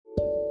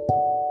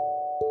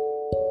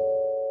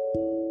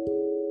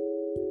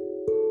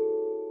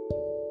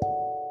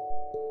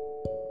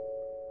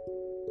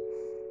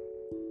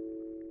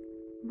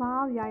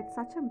yeah, it's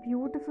such a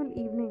beautiful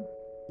evening.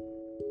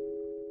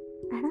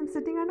 And I'm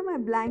sitting under my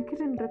blanket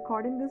and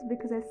recording this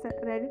because I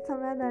read it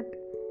somewhere that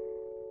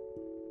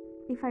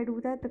if I do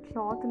that, the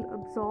cloth will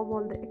absorb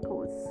all the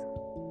echoes.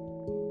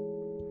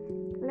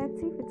 Let's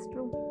see if it's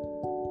true.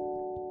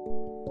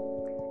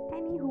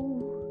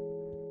 Anywho,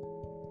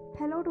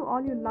 hello to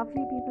all you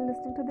lovely people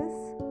listening to this.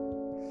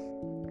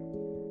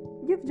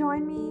 You've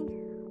joined me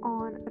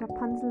on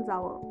Rapunzel's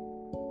Hour.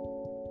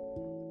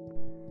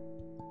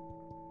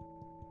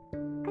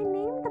 I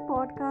named the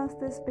podcast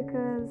this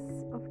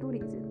because of two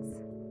reasons.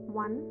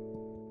 One,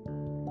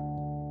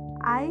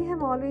 I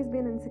have always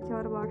been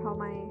insecure about how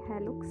my hair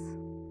looks,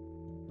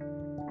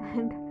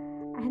 and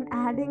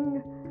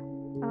adding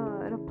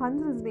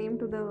Rapunzel's name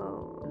to the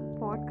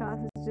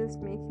podcast is just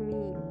making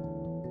me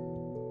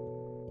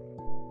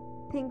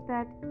think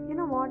that, you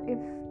know what, if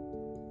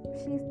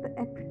she's the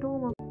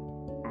epitome of,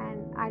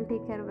 and I'll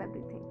take care of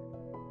everything.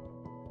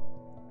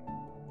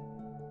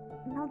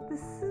 Now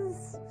this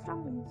is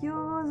from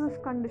years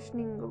of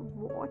conditioning, of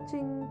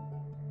watching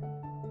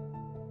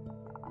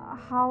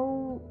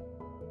how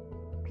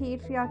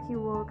patriarchy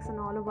works in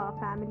all of our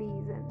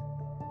families,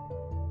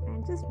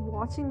 and just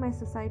watching my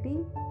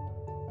society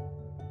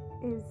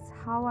is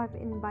how I've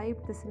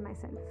imbibed this in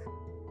myself.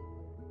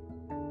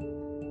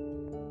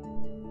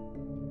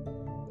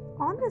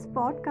 On this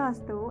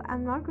podcast though,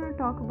 I'm not going to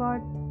talk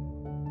about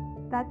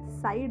that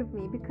side of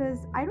me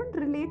because I don't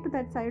relate to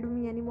that side of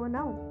me anymore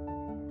now.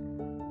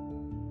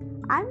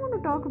 I'm going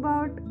to talk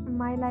about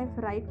my life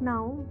right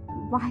now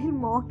while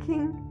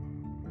mocking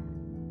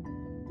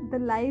the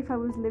life I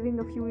was living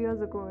a few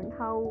years ago, and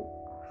how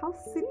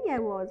silly I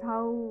was,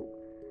 how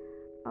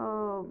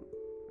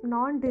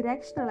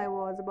non-directional I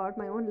was about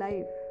my own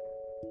life.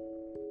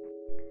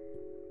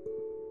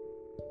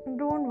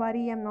 Don't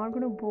worry, I'm not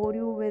going to bore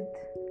you with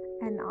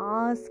an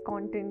hour's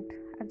content.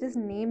 I've just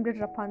named it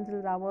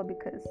Rapunzel's Hour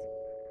because,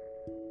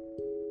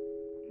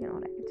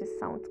 it just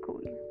sounds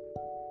cool.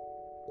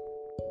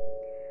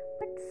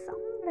 But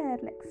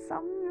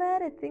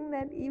somewhere I think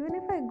that even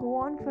if I go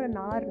on for an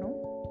hour,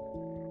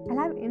 I'll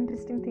have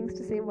interesting things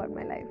to say about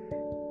my life.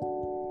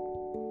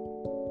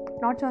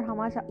 Not sure how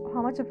much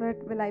of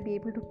it will I be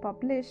able to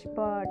publish,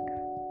 but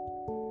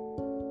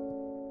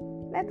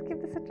let's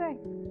give this a try.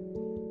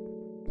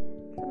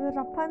 So the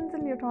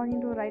Rapunzel you're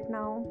talking to right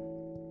now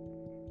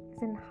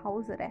is in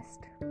house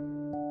arrest.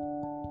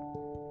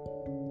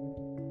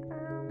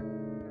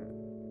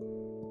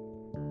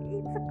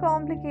 It's a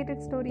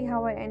complicated story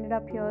how I ended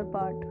up here,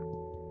 but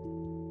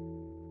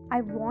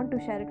I want to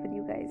share it with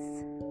you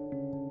guys.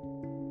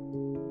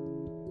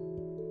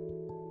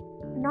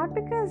 Not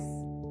because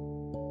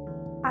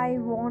I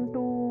want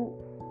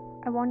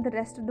the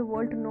rest of the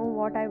world to know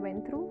what I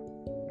went through,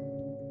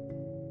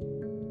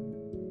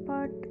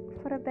 but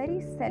for a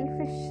very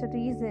selfish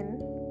reason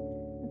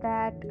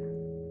that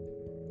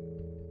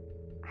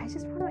I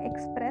just want to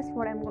express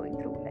what I'm going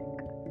through.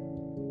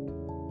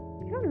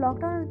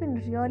 Lockdown has been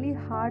really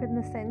hard in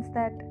the sense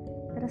that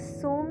there are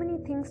so many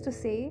things to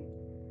say,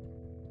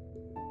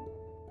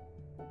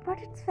 but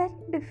it's very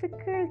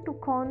difficult to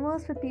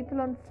converse with people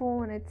on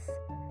phone.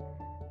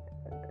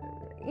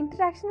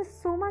 Interaction is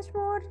so much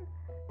more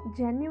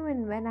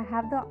genuine when I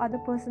have the other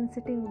person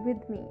sitting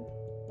with me,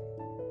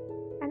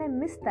 and I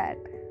miss that.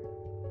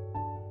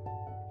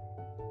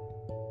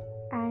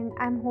 And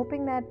I'm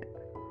hoping that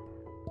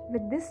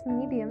with this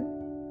medium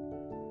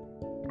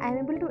I'm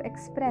able to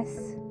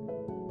express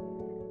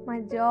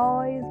my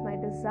joys, my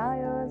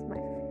desires, my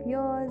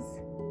fears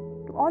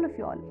to all of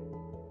y'all.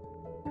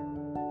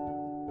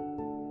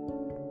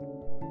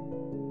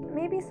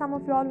 Maybe some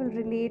of y'all will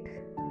relate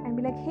and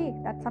be like, hey,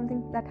 that's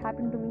something that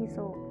happened to me,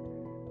 so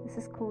this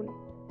is cool.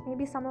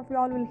 Maybe some of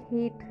y'all will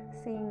hate,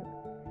 saying,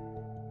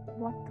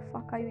 what the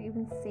fuck are you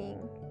even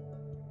saying?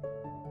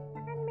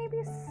 And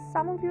maybe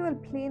some of you will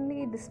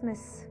plainly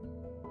dismiss.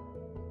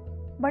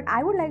 But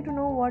I would like to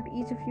know what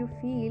each of you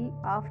feel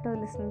after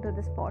listening to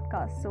this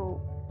podcast,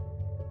 so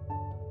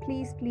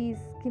please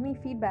give me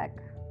feedback.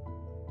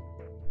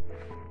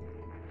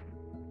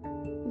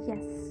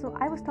 Yes, so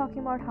I was talking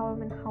about how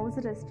I'm in house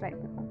arrest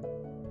right now.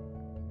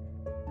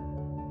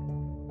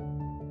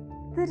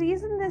 The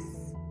reason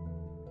this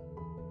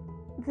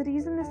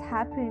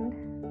happened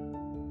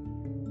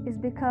is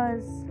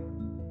because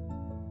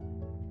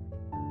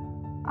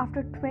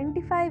after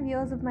 25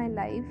 years of my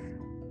life,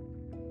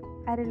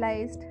 I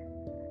realized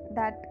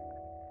that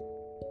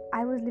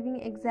I was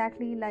living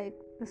exactly like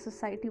the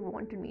society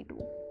wanted me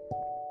to.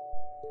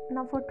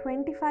 Now for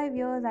 25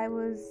 years I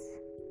was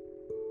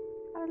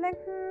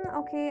like,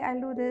 okay, I'll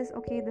do this.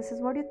 Okay, this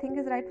is what you think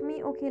is right for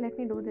me. Okay, let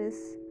me do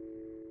this.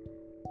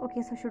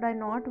 Okay, so should I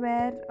not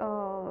wear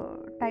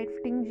tight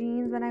fitting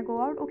jeans when I go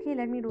out? Okay,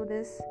 let me do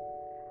this.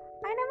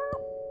 I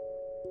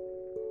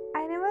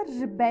never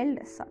rebelled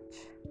as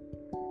such.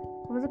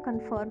 I was a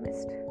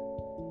conformist,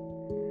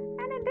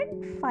 and I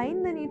didn't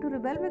find the need to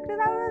rebel because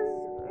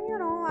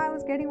I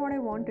was getting what I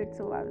wanted,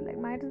 so I was like,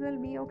 might as well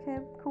be okay,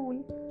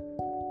 cool.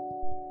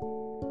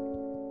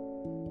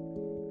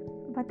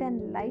 But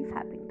then life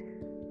happened,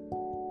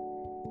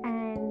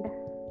 and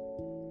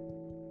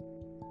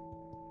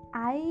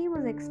I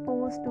was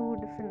exposed to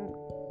different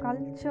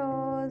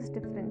cultures,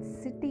 different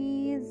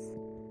cities,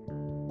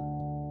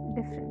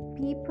 different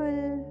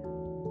people,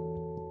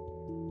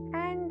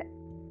 and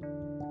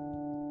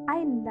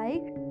I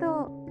liked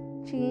the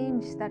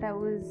change that I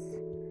was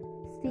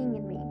seeing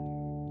in me.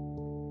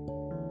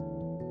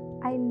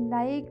 I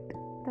liked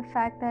the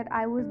fact that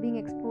I was being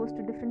exposed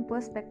to different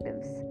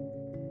perspectives,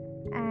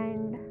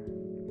 and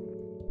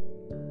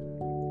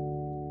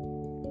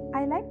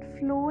I liked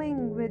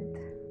flowing with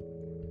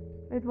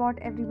what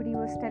everybody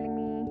was telling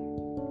me.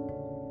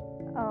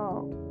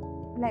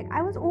 Like,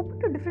 I was open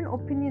to different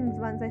opinions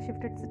once I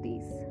shifted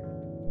cities.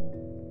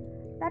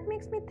 That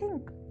makes me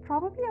think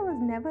probably I was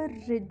never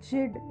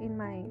rigid in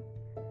my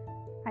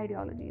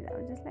ideologies. I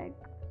was just like,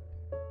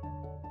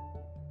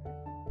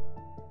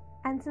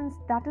 and since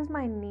that is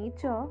my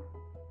nature,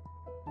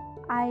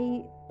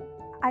 I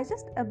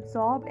just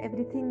absorbed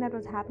everything that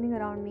was happening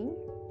around me.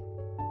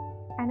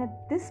 And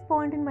at this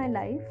point in my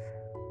life,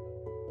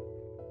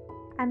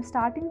 I'm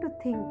starting to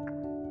think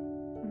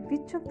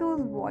which of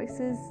those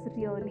voices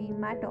really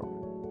matter.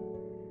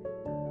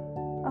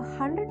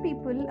 100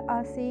 people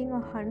are saying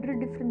 100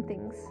 different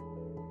things,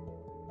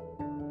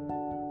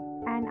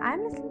 and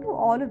I'm listening to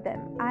all of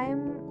them.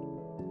 I'm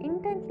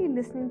intently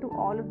listening to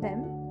all of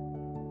them,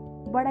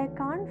 but I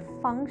can't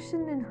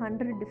function in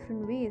 100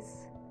 different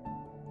ways.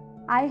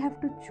 I have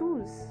to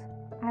choose.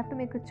 I have to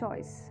make a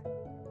choice.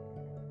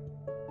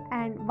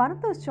 And one of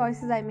those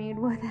choices I made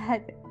was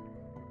that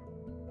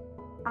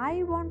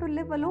I want to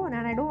live alone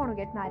and I don't want to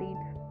get married.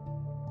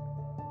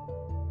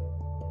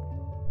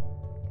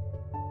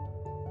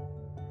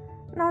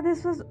 Now,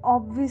 this was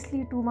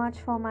obviously too much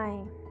for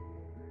my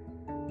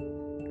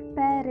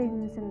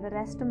parents and the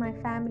rest of my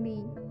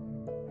family,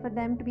 for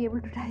them to be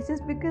able to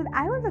digest, because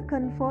I was a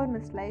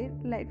conformist,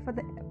 like for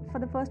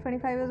the first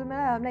 25 years of my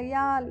life. I'm like,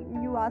 yeah,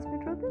 you asked me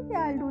to do this,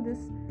 yeah, I'll do this.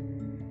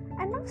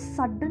 And now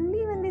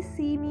suddenly when they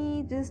see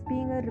me just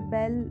being a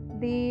rebel,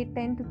 they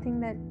tend to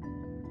think that,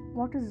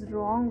 what is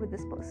wrong with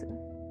this person?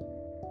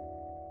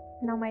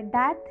 Now my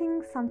dad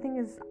thinks something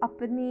is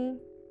up with me.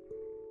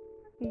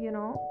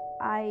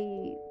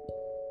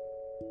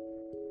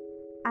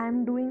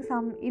 I'm doing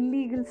some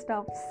illegal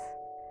stuffs.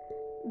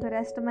 The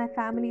rest of my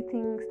family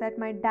thinks that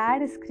my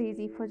dad is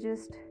crazy for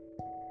just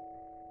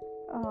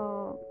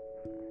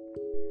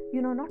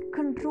not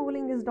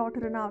controlling his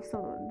daughter enough.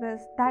 So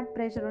there's that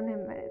pressure on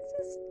him, and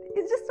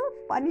it's just so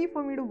funny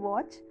for me to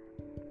watch,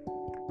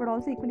 but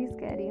also equally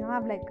scary.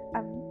 I've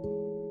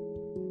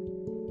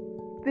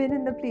been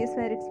in the place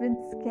where it's been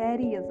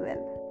scary as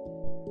well.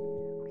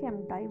 Okay,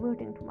 I'm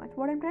diverting too much.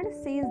 What I'm trying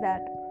to say is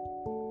that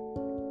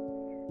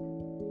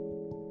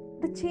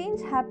the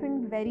change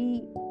happened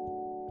very,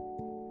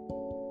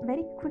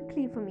 very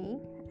quickly for me,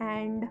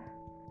 and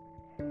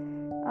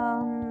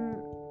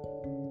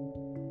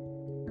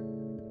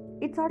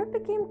it sort of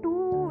became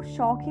too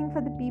shocking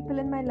for the people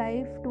in my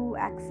life to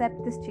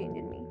accept this change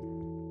in me.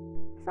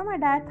 So my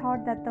dad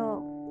thought that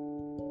the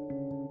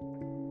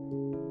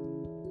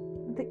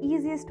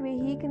easiest way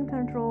he can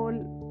control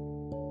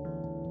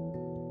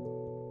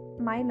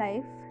my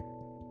life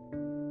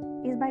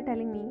is by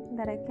telling me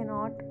that I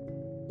cannot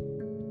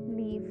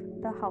leave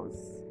the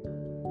house.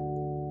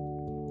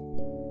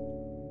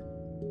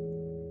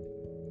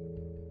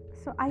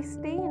 So I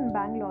stay in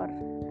Bangalore,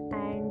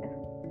 and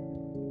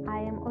I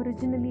am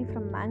originally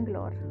from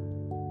Mangalore.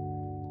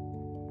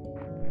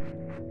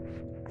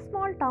 A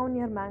small town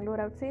near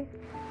Mangalore, I would say.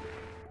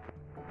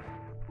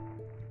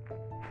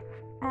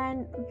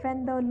 And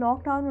when the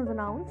lockdown was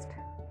announced,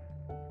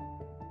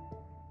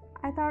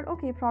 I thought,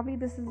 okay, probably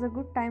this is a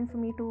good time for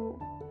me to,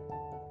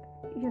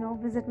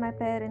 visit my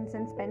parents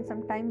and spend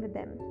some time with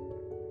them.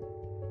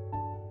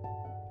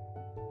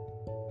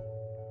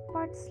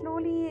 But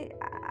slowly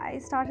I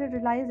started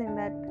realizing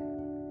that,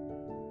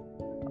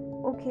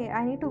 okay,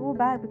 I need to go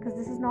back, because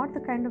this is not the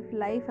kind of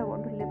life I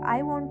want to live.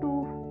 I want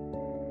to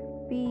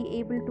be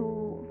able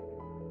to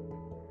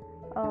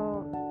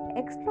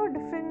explore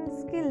different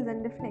skills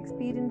and different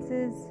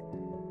experiences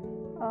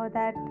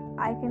that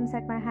I can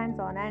set my hands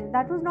on, and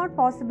that was not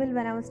possible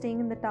when I was staying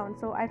in the town.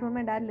 So I told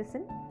my dad,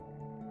 listen,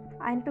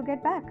 I need to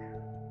get back.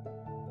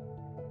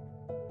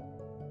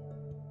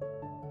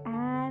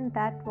 And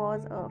that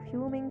was a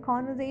fuming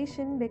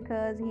conversation,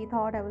 because he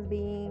thought I was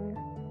being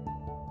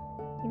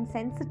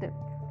insensitive.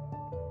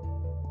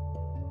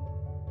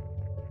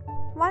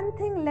 One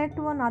thing led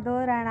to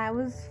another, and I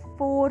was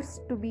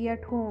forced to be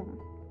at home.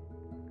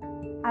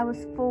 I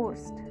was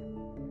forced.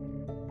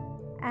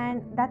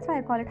 And that's why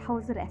I call it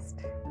house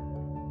arrest.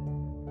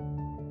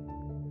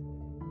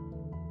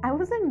 I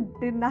was in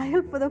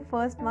denial for the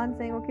first month,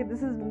 saying, okay,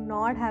 this is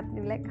not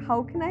happening. Like,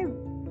 how can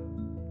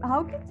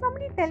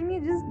somebody tell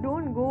me just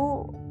don't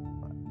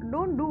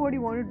do what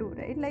you want to do,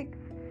 right? Like,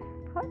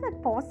 how is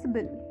that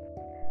possible?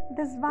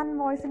 There's one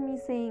voice in me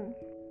saying,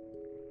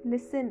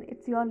 listen,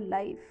 it's your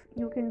life.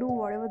 You can do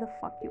whatever the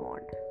fuck you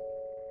want.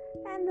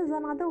 And there's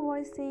another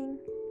voice saying,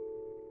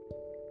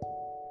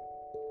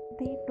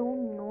 they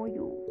don't know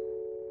you.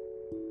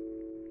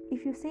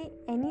 If you say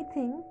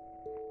anything,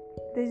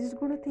 they're just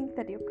going to think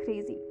that you're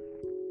crazy.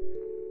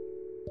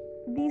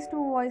 these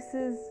two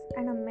voices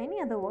and many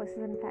other voices,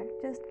 in fact,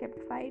 just kept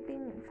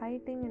fighting and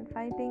fighting and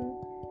fighting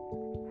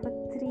for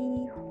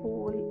 3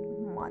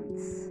 whole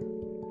months.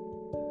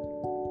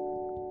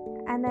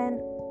 And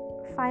then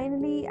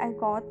finally I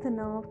got the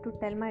nerve to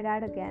tell my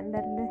dad again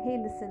that, hey,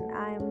 listen,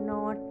 I am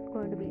not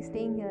going to be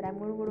staying here, I'm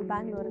going to go to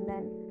Bangalore.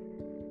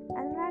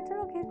 And dad said,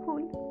 okay,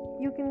 cool,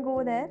 you can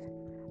go there,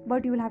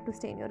 but you will have to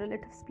stay in your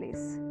relative's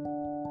place.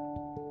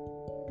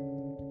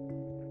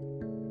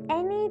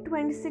 Any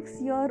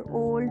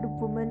 26-year-old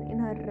woman in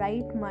her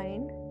right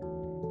mind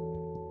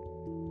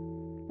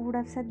would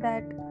have said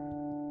that,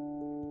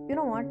 you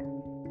know what,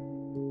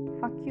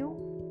 fuck you,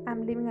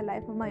 I'm living a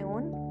life of my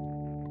own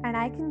and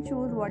I can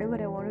choose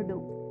whatever I want to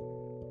do.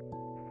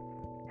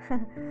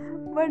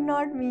 But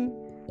not me.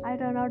 I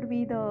turned out to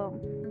be the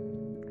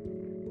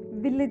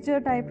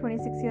villager type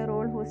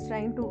 26-year-old who's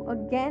trying to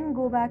again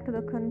go back to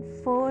the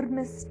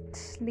conformist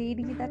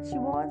lady that she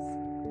was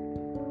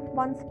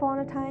once upon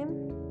a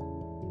time.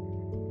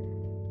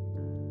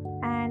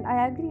 And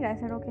I agreed. I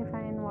said, okay,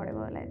 fine,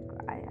 whatever. Like,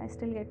 I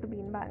still get to be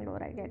in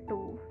Bangalore. I get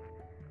to,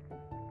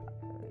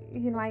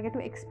 I get to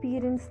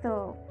experience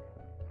the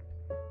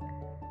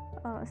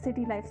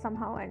city life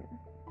somehow. And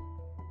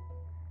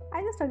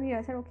I just agreed.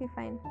 I said, okay,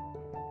 fine.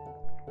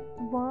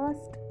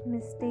 Worst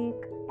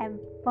mistake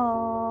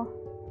ever.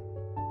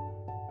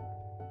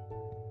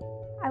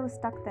 I was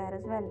stuck there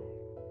as well.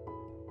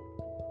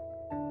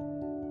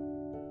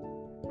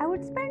 I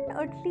would spend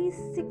at least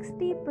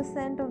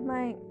 60% of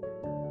my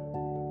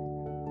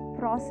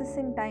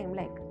processing time,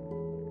 like,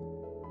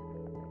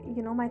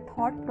 my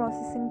thought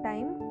processing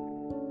time,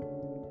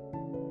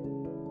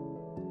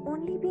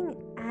 only being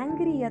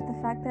angry at the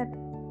fact that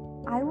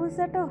I was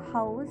at a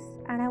house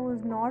and I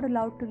was not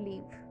allowed to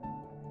leave.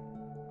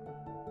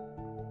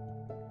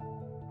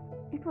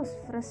 It was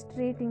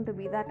frustrating to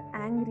be that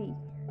angry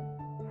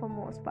for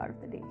most part of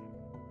the day.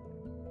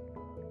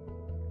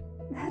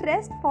 The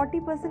rest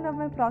 40% of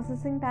my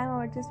processing time, I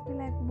would just be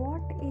like,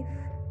 what if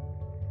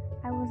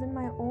I was in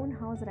my own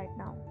house right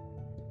now,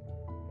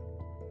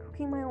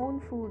 cooking my own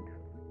food,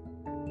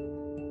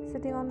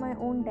 sitting on my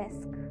own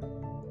desk,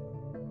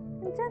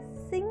 and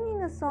just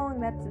singing a song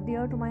that's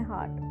dear to my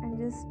heart, and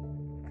just,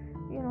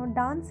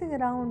 dancing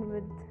around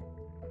with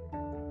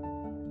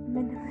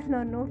minimal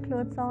or no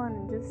clothes on,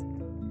 and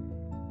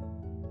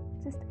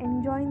just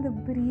enjoying the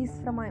breeze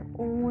from my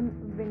own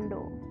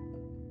window.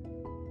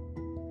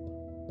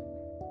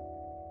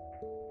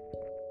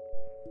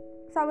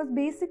 So I was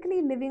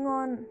basically living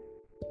on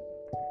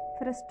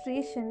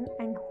frustration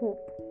and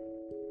hope.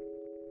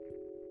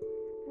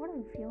 What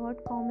a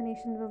weird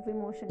combinations of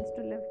emotions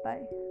to live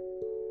by.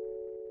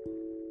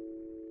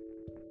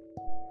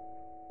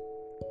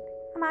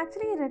 I'm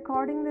actually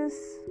recording this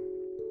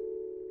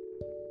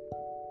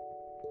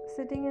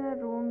sitting in a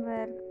room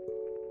where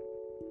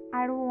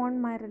I don't want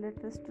my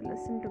relatives to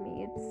listen to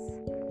me.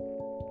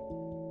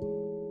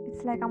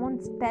 It's like I'm on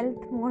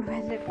stealth mode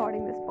while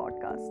recording this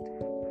podcast.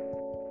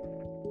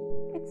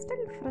 It's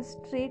still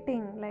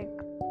frustrating.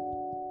 Like,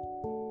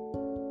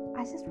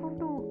 I just want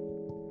to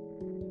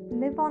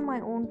live on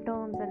my own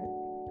terms, and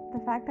the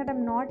fact that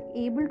I'm not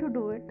able to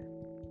do it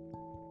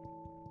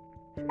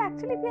should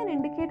actually be an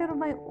indicator of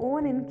my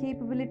own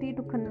incapability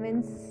to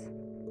convince,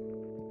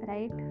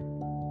 right?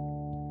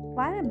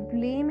 Why am I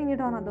blaming it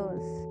on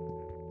others?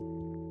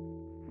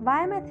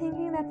 Why am I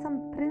thinking that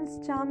some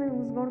Prince Charming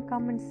who's going to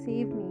come and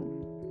save me?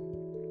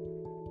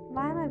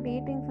 Why am I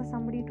waiting for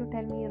somebody to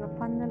tell me,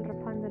 Rapunzel,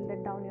 Rapunzel,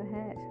 let down your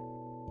hair?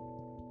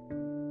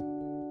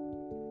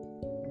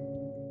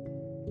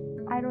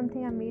 I don't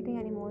think I'm waiting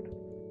anymore.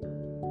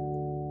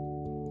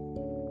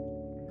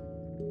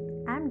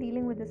 I'm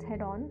dealing with this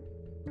head on.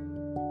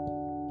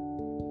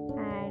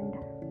 And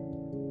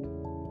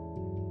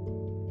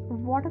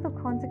what are the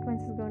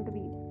consequences going to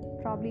be?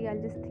 Probably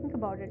I'll just think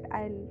about it.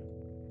 I'll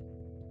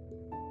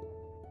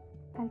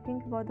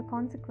think about the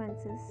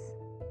consequences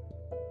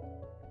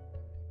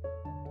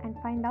and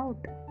find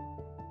out,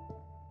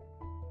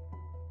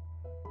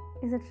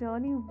 is it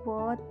really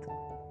worth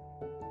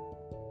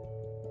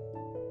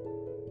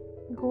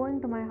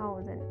going to my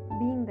house and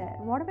being there?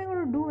 What am I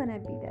going to do when I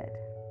be there?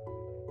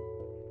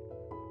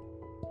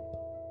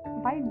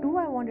 Why do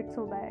I want it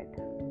so bad?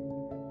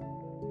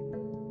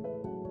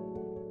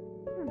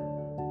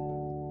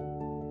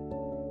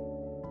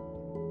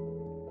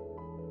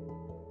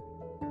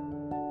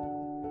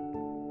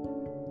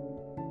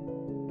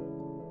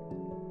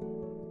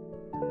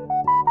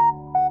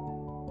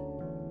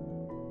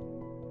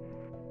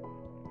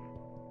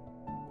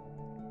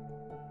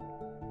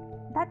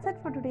 That's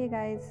it for today,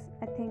 guys.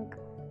 I think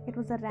it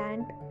was a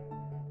rant,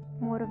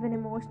 more of an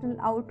emotional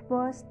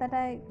outburst that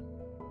I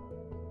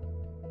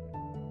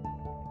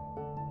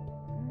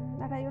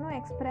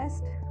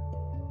expressed.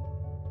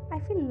 I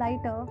feel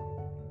lighter.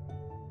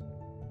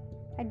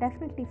 I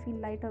definitely feel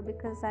lighter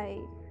because I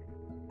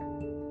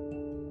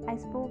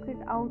spoke it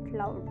out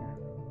loud.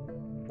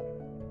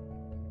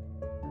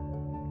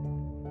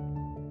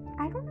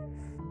 I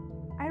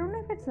don't know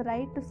if it's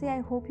right to say I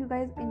hope you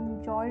guys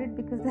enjoyed it,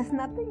 because there's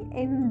nothing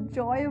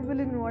enjoyable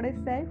in what I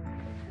said.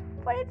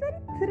 but it's very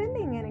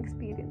thrilling an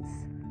experience.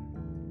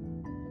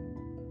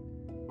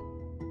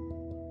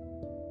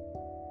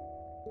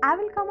 I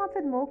will come up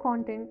with more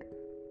content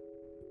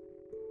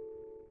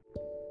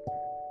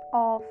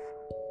of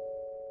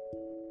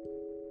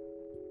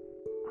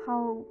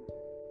how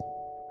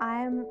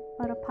I am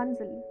a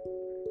Rapunzel.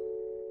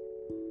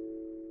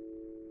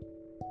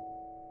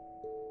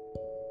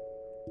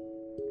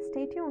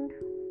 Stay tuned.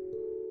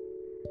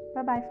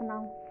 Bye bye for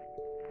now.